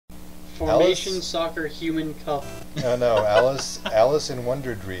Formation Alice? Soccer Human Cup. No, Alice in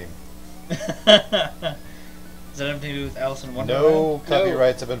Wonder Dream. Does that have anything to do with Alice in Wonderland? No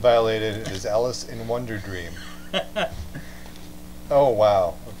copyrights have been violated. It is Alice in Wonder Dream. Oh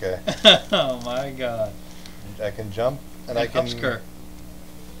wow. Okay. Oh my god. I can jump and I can. Upskirt.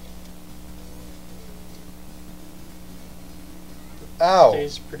 Ow.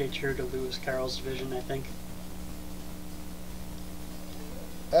 Stays pretty true to Lewis Carroll's vision, I think.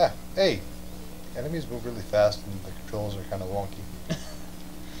 Ah, hey. Enemies move really fast and the controls are kind of wonky.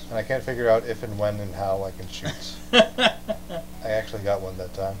 And I can't figure out if and when and how I can shoot. I actually got one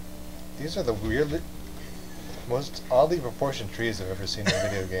that time. These are the most oddly proportioned trees I've ever seen in a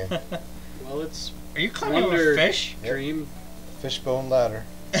video game. Well, it's Are you climbing Wonder a fish? Dream. Fishbone ladder.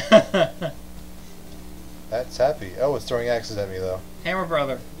 That's happy. Oh, it's throwing axes at me though. Hammer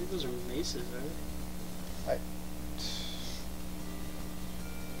brother. I think those are maces, right?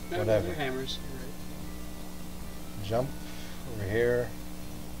 No, Whatever. they're hammers. You're Jump over here.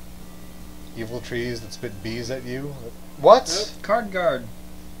 Evil trees that spit bees at you. What? Nope. Card guard.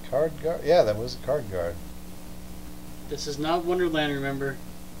 Card guard? Yeah, that was a card guard. right. This is not Wonderland, remember?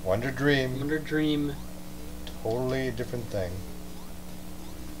 Wonder Dream. Wonder Dream. Totally different thing.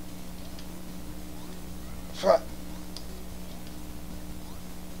 Fuck.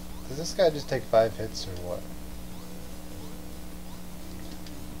 Does this guy just take 5 hits or what?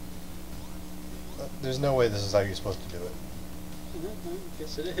 There's no way this is how you're supposed to do it. I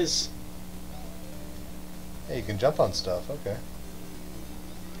guess it is. Hey, you can jump on stuff. Okay.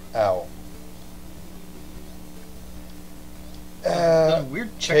 Ow. The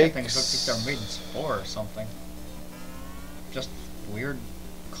weird chicken things takes- look like they're made in spore or something. Just weird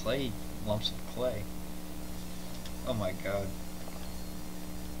clay, lumps of clay. Oh my god.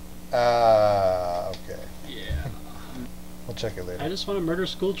 Okay. Yeah. We'll check it I later. just want to murder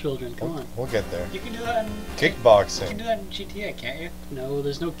school children. Come on. We'll get there. You can do that in Kickboxing. GTA, can't you? No,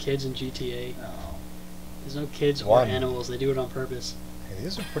 there's no kids in GTA. No. There's no kids One. or animals. They do it on purpose. Hey,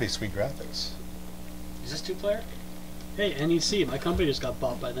 these are pretty sweet graphics. Is this 2-player? Hey, NEC, my company just got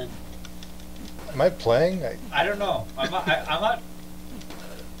bought by them. Am I playing? I don't know. I'm not.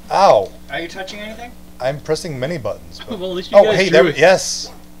 Ow! Are you touching anything? I'm pressing many buttons. But Well, at least you oh, guys hey, drew there. it.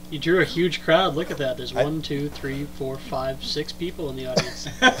 Yes. You drew a huge crowd. Look at that. There's I- 1, 2, 3, 4, 5, 6 people in the audience.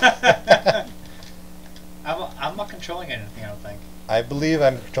 I'm not controlling anything, I don't think. I believe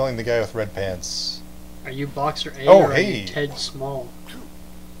I'm controlling the guy with red pants. Are you Boxer A Oh, or are hey. you Ted Small?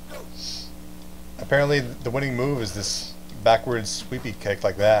 Apparently, the winning move is this backwards sweepy kick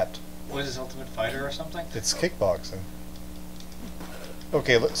like that. What is this, Ultimate Fighter or something? It's kickboxing.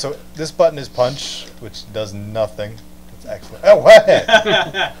 Okay, look, so this button is punch, which does nothing. It's excellent. Oh,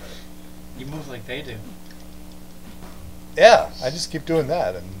 what? You move like they do. Yeah, I just keep doing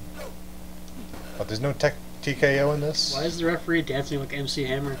that. And but there's no TKO in this. Why is the referee dancing like MC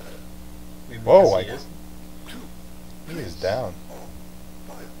Hammer? Maybe Whoa, because he is. He is down.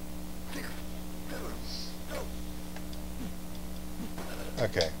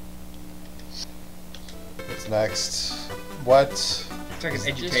 Okay. What's next? What? It's like an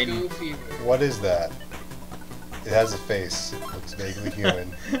Disco edutainment. Fever. What is that? It has a face. It looks vaguely human.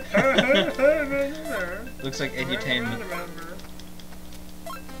 Looks like edutainment.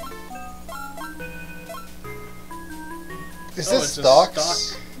 Is Oh, this it's a stocks?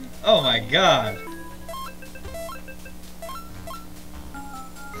 stock. Oh my god.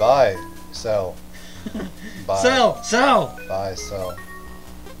 Buy, sell. Buy, Sell! buy, sell.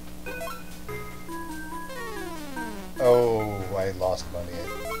 Oh, I lost money.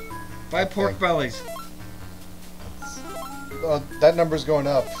 Buy pork bellies. Oh, that number's going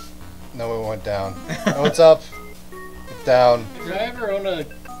up. No, it went down. No, it's up. It's down. If I ever own a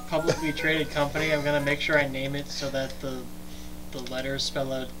publicly traded company, I'm gonna make sure I name it so that the letters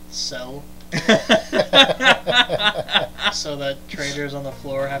spell out sell, so that traders on the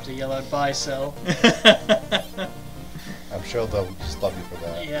floor have to yell out buy sell. I'm sure they'll just love you for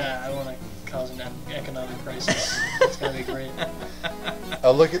that. Yeah, I want to cause an economic crisis. It's gonna be great.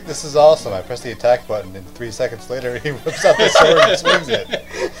 Oh, look at this is awesome. I press the attack button and 3 seconds later he whips out the sword and swings it.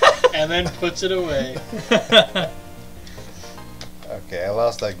 And then puts it away. Okay, I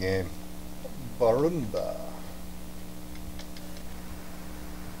lost that game. Barunda.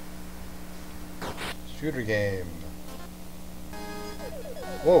 Shooter game.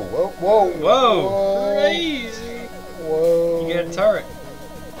 Whoa, whoa, whoa, Whoa. Crazy. Whoa. You get a turret.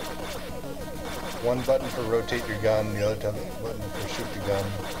 One button for rotate your gun, the other button for shoot your gun.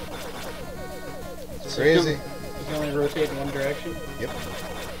 So Crazy. You can only rotate in one direction. Yep.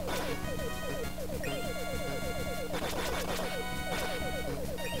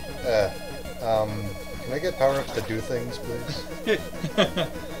 Can I get power-ups to do things, please?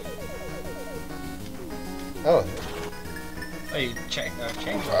 Oh. Oh, you change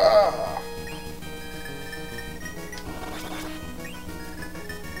it. Ah.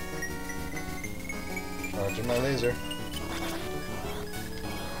 Charging my laser.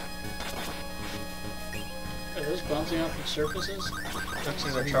 Are those bouncing off of surfaces?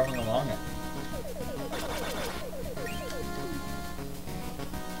 Pixies are traveling along it.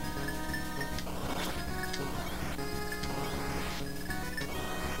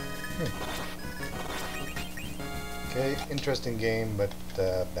 Okay, interesting game, but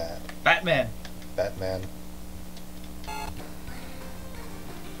bad. Batman. Batman.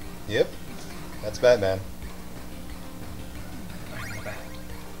 Yep, that's Batman.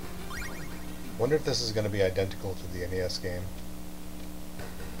 Wonder if this is going to be identical to the NES game.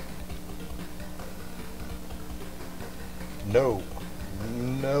 No.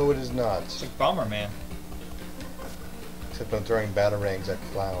 No, it is not. It's like Bomberman. Except I'm throwing batarangs at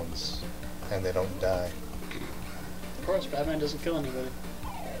clowns, and they don't die. Of course, Batman doesn't kill anybody.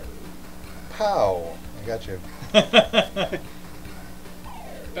 Pow! I got you.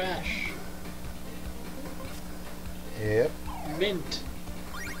 Bash. Yep. Mint.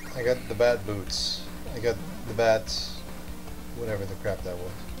 I got the bat boots. I got the bats. Whatever the crap that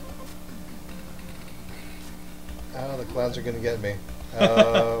was. Oh, the clowns are gonna get me.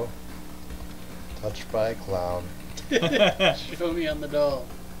 Oh. Touched by a clown. Show me on the doll.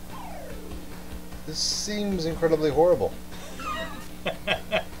 This seems incredibly horrible.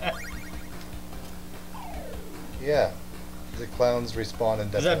 Yeah. The clowns respawn Is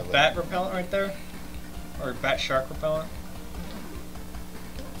indefinitely. that bat repellent right there? Or bat shark repellent?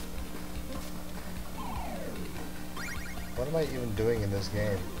 What am I even doing in this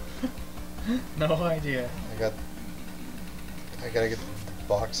game? No idea. I gotta get the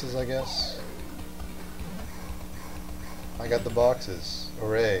boxes, I guess. I got the boxes.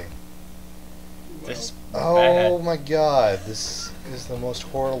 Hooray. This Oh bad. my god, this is the most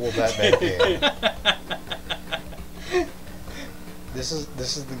horrible Batman game. This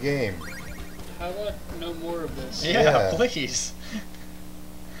is the game. How about no more of this? Yeah, Yeah. please.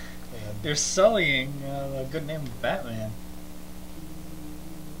 You're sullying the good name of Batman.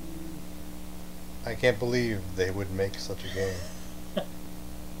 I can't believe they would make such a game.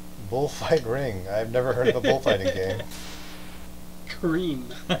 Bullfight Ring. I've never heard of a bullfighting game. Cream.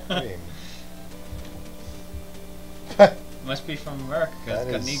 Cream. Must be from America because That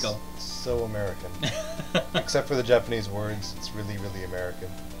it's got an is eagle. so American. Except for the Japanese words, it's really, really American.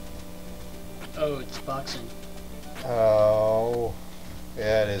 Oh, it's boxing. Oh,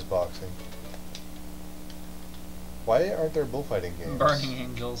 yeah, it is boxing. Why aren't there bullfighting games? Burning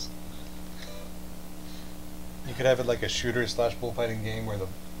Angels. You could have it like a shooter / bullfighting game where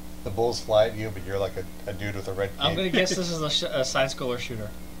the bulls fly at you, but you're like a dude with a red cape. I'm gonna guess this is a side-scroller shooter.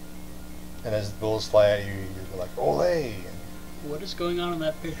 And as the bulls fly at you, you're like, ole! What is going on in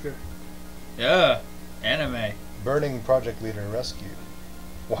that picture? Yeah, anime. Burning Project Leader Rescue.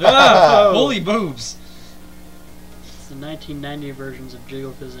 Wow! Ah, holy boobs! It's the 1990 versions of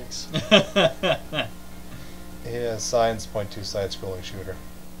Jiggle Physics. Yeah, Science .2 side-scrolling shooter.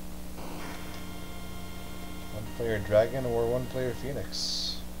 One-player dragon or one-player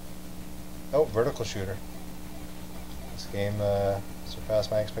phoenix. Oh, vertical shooter. This game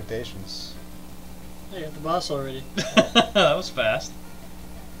surpassed my expectations. Hey, you got the boss already. That was fast.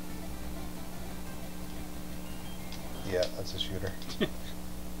 Yeah, that's a shooter.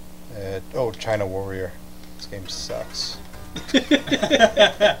 Oh, China Warrior. This game sucks.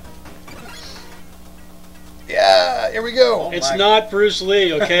 Yeah, here we go. Oh It's my- not Bruce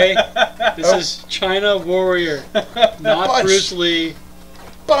Lee, okay? This Oh. is China Warrior. Not Punch. Bruce Lee,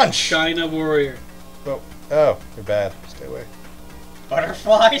 Bunch. China Warrior. Oh, oh, you're bad. Stay away.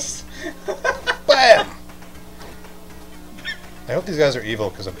 Butterflies? Bam! I hope these guys are evil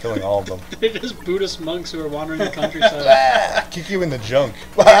because I'm killing all of them. They're just Buddhist monks who are wandering the countryside. Ah, kick you in the junk.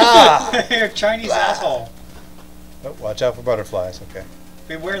 Ah! You're a Chinese asshole. Oh, watch out for butterflies. Okay.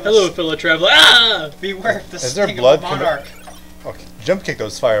 Beware the Hello, fellow traveler. Ah! Beware of the Is there sting blood of a coming- monarch. Okay. Jump kick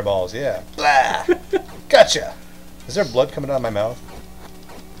those fireballs. Yeah. Blah. Gotcha. Is there blood coming out of my mouth?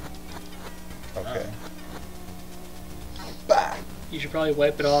 Okay. Bah. You should probably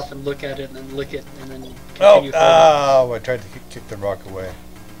wipe it off and look at it and then lick it and then Oh, continue forward. oh! I tried to kick the rock away.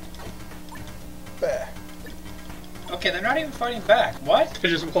 Bah. Okay, they're not even fighting back. What? They're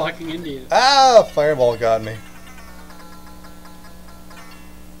just walking into you. Ah! Fireball got me.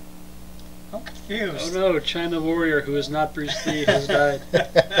 I'm Oh confused. no, China Warrior, who is not Bruce Lee, has died.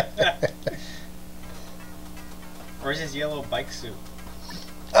 Where's his yellow bike suit?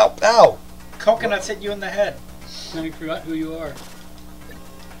 Ow! Ow! Coconuts hit you in the head. Now you forgot who you are.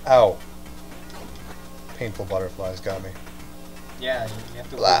 Ow! Painful butterflies got me. Yeah, you have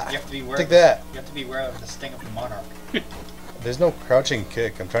to. Blah. You have to be aware. Take of that. You have to be aware of the sting of the monarch. There's no crouching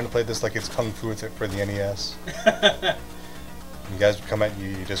kick. I'm trying to play this like it's Kung Fu for the NES. You guys would come at you,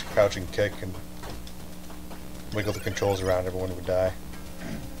 you just crouch and kick and wiggle the controls around, everyone would die.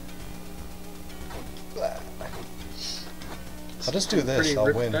 I'll just do this, Pretty I'll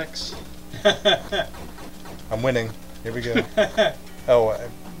ripped win. Decks. I'm winning. Here we go. Oh, I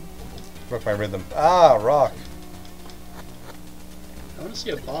broke my rhythm. Ah, rock. I want to see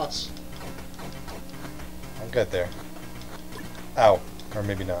a boss. I'll get there. Ow. Or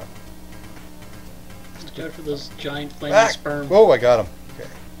maybe not. Watch out for those giant flaming sperm. Whoa, I got him. Okay.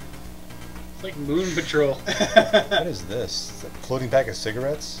 It's like Moon Patrol. What is this? Is that a floating pack of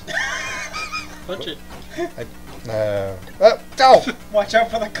cigarettes? Punch it. Ow! Watch out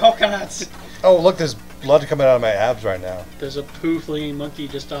for the coconuts. Oh, look, there's blood coming out of my abs right now. There's a poo flinging monkey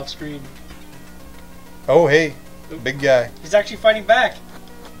just off screen. Oh, hey. Big guy. He's actually fighting back.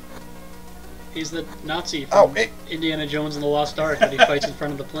 He's the Nazi from hey. Indiana Jones and the Lost Ark that he fights in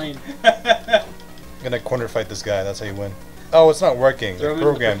front of the plane. I'm gonna corner fight this guy, that's how you win. Oh, it's not working. Throw him They in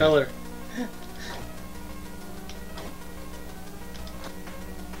the programmed it. propeller.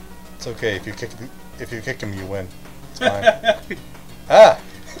 It's okay, if you kick him, you win. It's fine. Ah!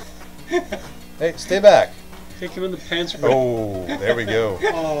 Hey, stay back. Kick him in the pants. Oh, there we go.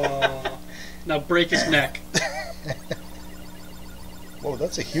 Oh. Now break his neck. Whoa,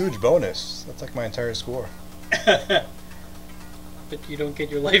 that's a huge bonus. That's like my entire score. But you don't get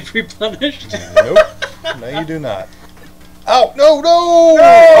your life replenished. Nope. No, you do not. Ow! No! No!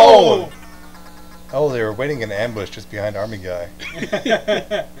 No! Oh, they were waiting in ambush just behind Army Guy.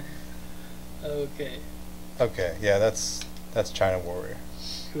 Okay. Okay, yeah, that's China Warrior.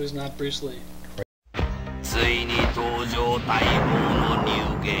 Who is not Bruce Lee? ついに登場待望のニ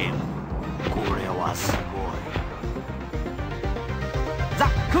ューゲーム。これはすごい。ザ・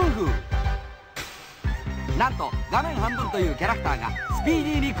クンフー。なんと画面半分というキャラクターがスピーデ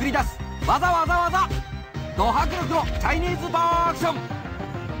ィーに繰り出す技技技。ド迫力のチャイニーズバーアクション。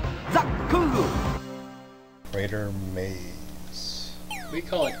ザ・クンフー。 Crater Maze. We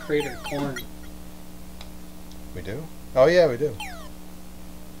call it Crater Corn. We do? Oh yeah, we do.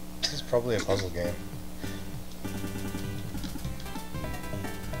 This is probably a puzzle game.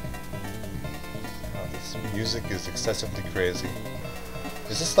 Oh, this music is excessively crazy.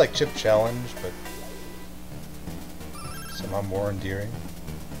 Is this like Chip Challenge, but somehow more endearing?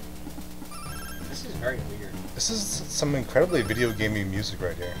 This is very weird. This is some incredibly video gamey music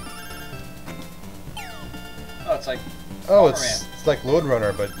right here. Oh, it's like. Oh, Bomberman. it's like Load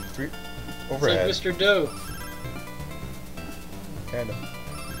Runner, but overhead. It's like Mr. Doe. Kind of.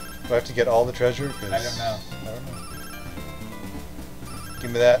 Do I have to get all the treasure? 'Cause I don't know. I don't know.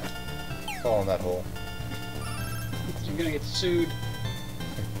 Give me that. Fall in that hole. You're gonna get sued.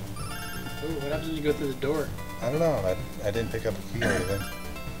 Oh, what happens when you go through the door? I don't know. I didn't pick up a key or anything.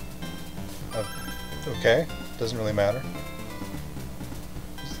 Okay. Doesn't really matter.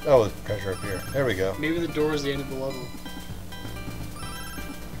 Oh, the treasure up here. There we go. Maybe the door is the end of the level.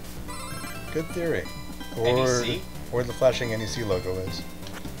 Good theory. NEC? Or the flashing NEC logo is.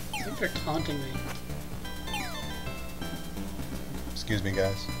 I think they're taunting me. Excuse me,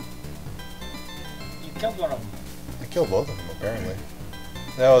 guys. You killed one of them. I killed both of them, apparently.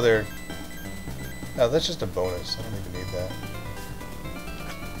 No, they're... No, that's just a bonus. I don't even need that.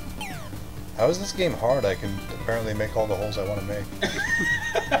 How is this game hard? I can apparently make all the holes I want to make.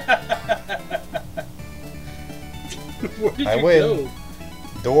 Where did I you win. go?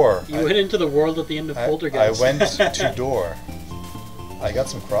 Door. You went into the world at the end of I Poltergeist. went to door. I got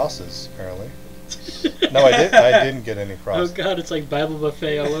some crosses, apparently. No, I didn't get any Oh crosses. god, it's like Bible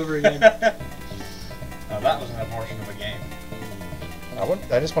Buffet all over again. Now that was an abortion of a game.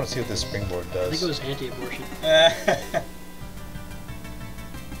 I just want to see what this springboard I think does. it was anti-abortion.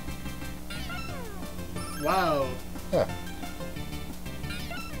 Wow. Huh.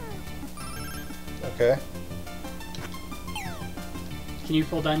 Okay. Can you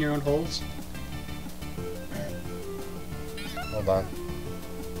fall down your own holes? Hold on.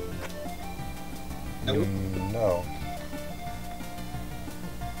 Nope. No.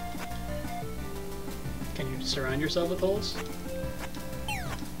 Can you surround yourself with holes?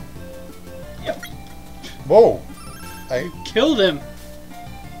 Yep. Whoa! I Killed him!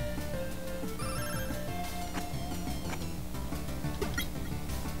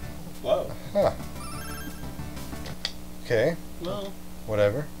 Whoa. huh. Okay. Well,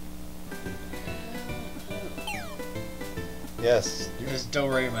 Whatever. Yes. This is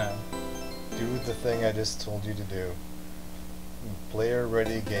Do-Re-Man. Do the thing I just told you to do. Player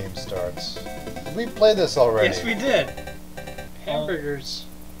ready game starts. Did we play this already? Yes, we did. Hamburgers.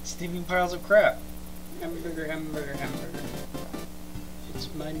 Steaming piles of crap. Hamburger, hamburger, hamburger. It's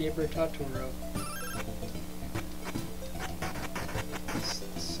my neighbor Totoro. It's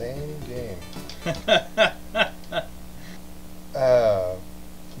the same game.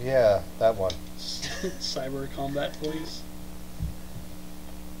 Yeah, that one. Cyber Combat Police.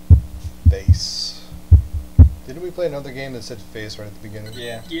 Face. Didn't we play another game that said face right at the beginning?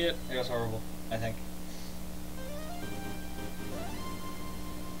 Yeah. Yep. It was horrible, I think.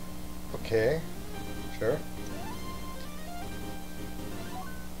 Okay. Sure.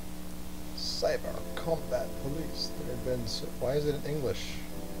 Cyber Combat Police. There have been why is it in English?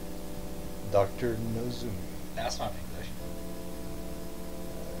 Dr. Nozumi. That's not English.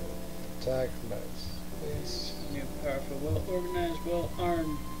 Attack nice. Face. New, powerful, well-organized,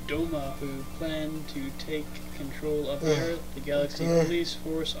 well-armed Doma who plan to take control of the Earth, the Galaxy Police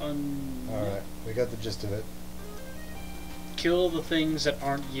Force on... Alright, we got the gist of it. Kill the things that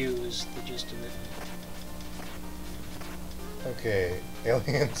aren't used, the gist of it. Okay,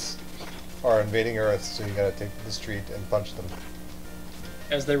 aliens are invading Earth, so you gotta take to the street and punch them.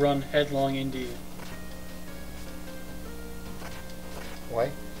 As they run headlong into you.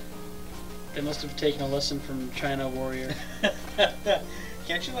 Why? They must have taken a lesson from China Warrior.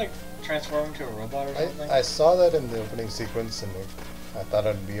 Can't you, like, transform into a robot or something? I saw that in the opening sequence, and I thought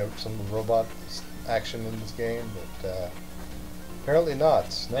it'd be some robot action in this game, but apparently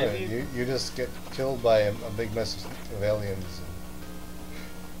not. No, Maybe. you just get killed by a big mess of aliens.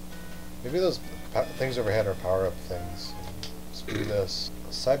 Maybe those things overhead are power-up things. Screw this.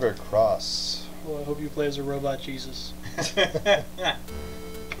 Cyber Cross. Well, I hope you play as a robot Jesus.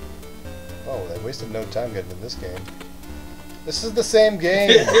 Oh, they wasted no time getting in this game. This is the same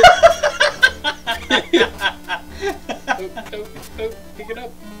game! Oh, pick it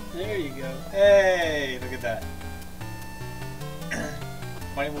up. There you go. Hey, look at that.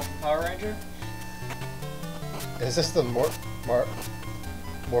 Mighty Morphin Power Ranger? Is this the Morphin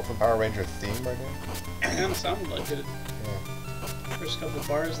Power Ranger theme right now? Kinda sounded like it. Yeah. First couple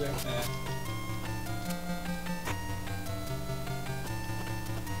bars there. Yeah.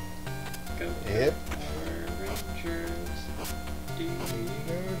 Go. Yep. Power Rangers.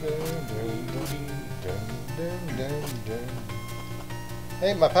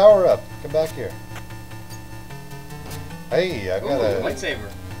 Hey, my power up! Come back here. Hey, I've got Ooh, a.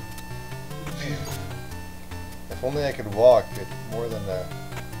 lightsaber. If only I could walk at more than a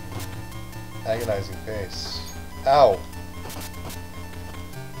agonizing pace. Ow!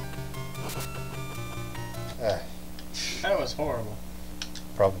 That was horrible.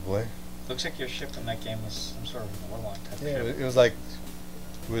 Probably. Looks like your ship in that game was some sort of warlock type Yeah, ship. it was like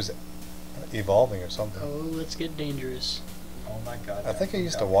it was evolving or something. Oh, let's get dangerous. Oh my god. I think I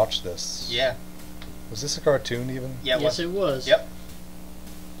used to watch this. Yeah. Was this a cartoon even? Yeah, Yes, it was. Yep.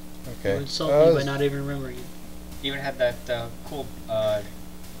 Okay. You insult me by not even remembering it. Even had that cool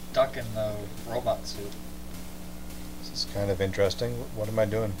duck in the robot suit. This is kind of interesting. What am I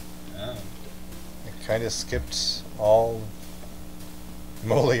doing? Oh. I kind of skipped all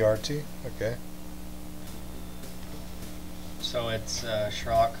Moriarty. Okay. So it's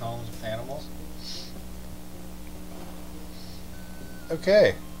Sherlock Holmes with animals?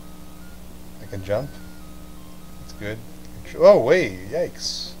 Okay. I can jump. That's good. Oh, wait.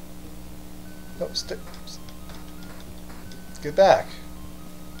 Yikes. No, get back.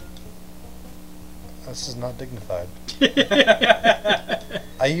 This is not dignified.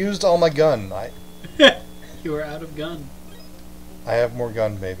 I used all my gun. You are out of gun. I have more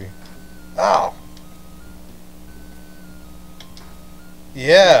gun, baby. Ow!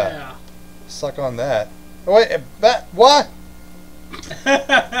 Yeah. Suck on that. Oh, wait, bat? What?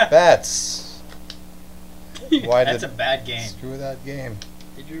 Bats. Why That's did a bad game. Screw that game.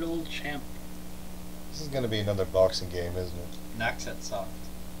 Digital champ. This is gonna be another boxing game, isn't it? Knocks it soft.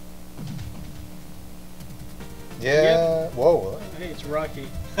 Yeah. Whoa. Oh, hey, it's Rocky.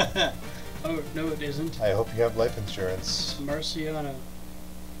 Oh, no, it isn't. I hope you have life insurance. It's Marciano.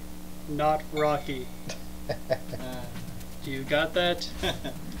 Not Rocky. You got that?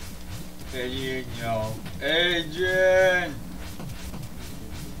 Adrian. Adrian!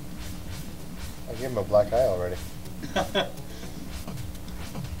 I gave him a black eye already.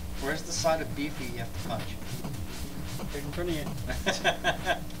 Where's the side of beefy you have to punch? Right in front of you.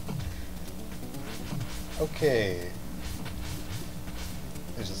 Okay.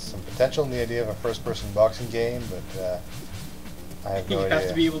 There's some potential in the idea of a first-person boxing game, but I have no You idea. have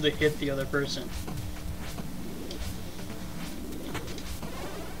to be able to hit the other person.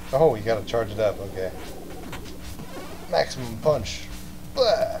 Oh, you gotta charge it up, okay. Maximum punch.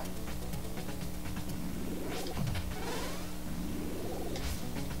 Blah.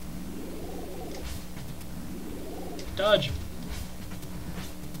 Dodge.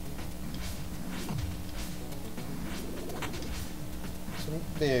 This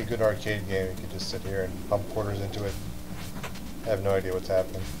would be a good arcade game. You could just sit here and pump quarters into it. I have no idea what's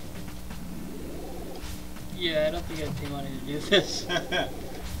happening. Yeah, I don't think I'd pay money to do this.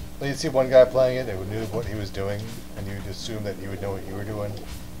 Well, you'd see one guy playing it who knew what he was doing, and you'd assume that he would know what you were doing.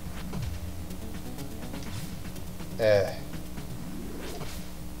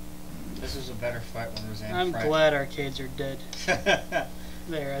 This was a better fight when Roseanne I'm Frye- glad arcades are dead.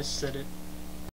 There, I said it.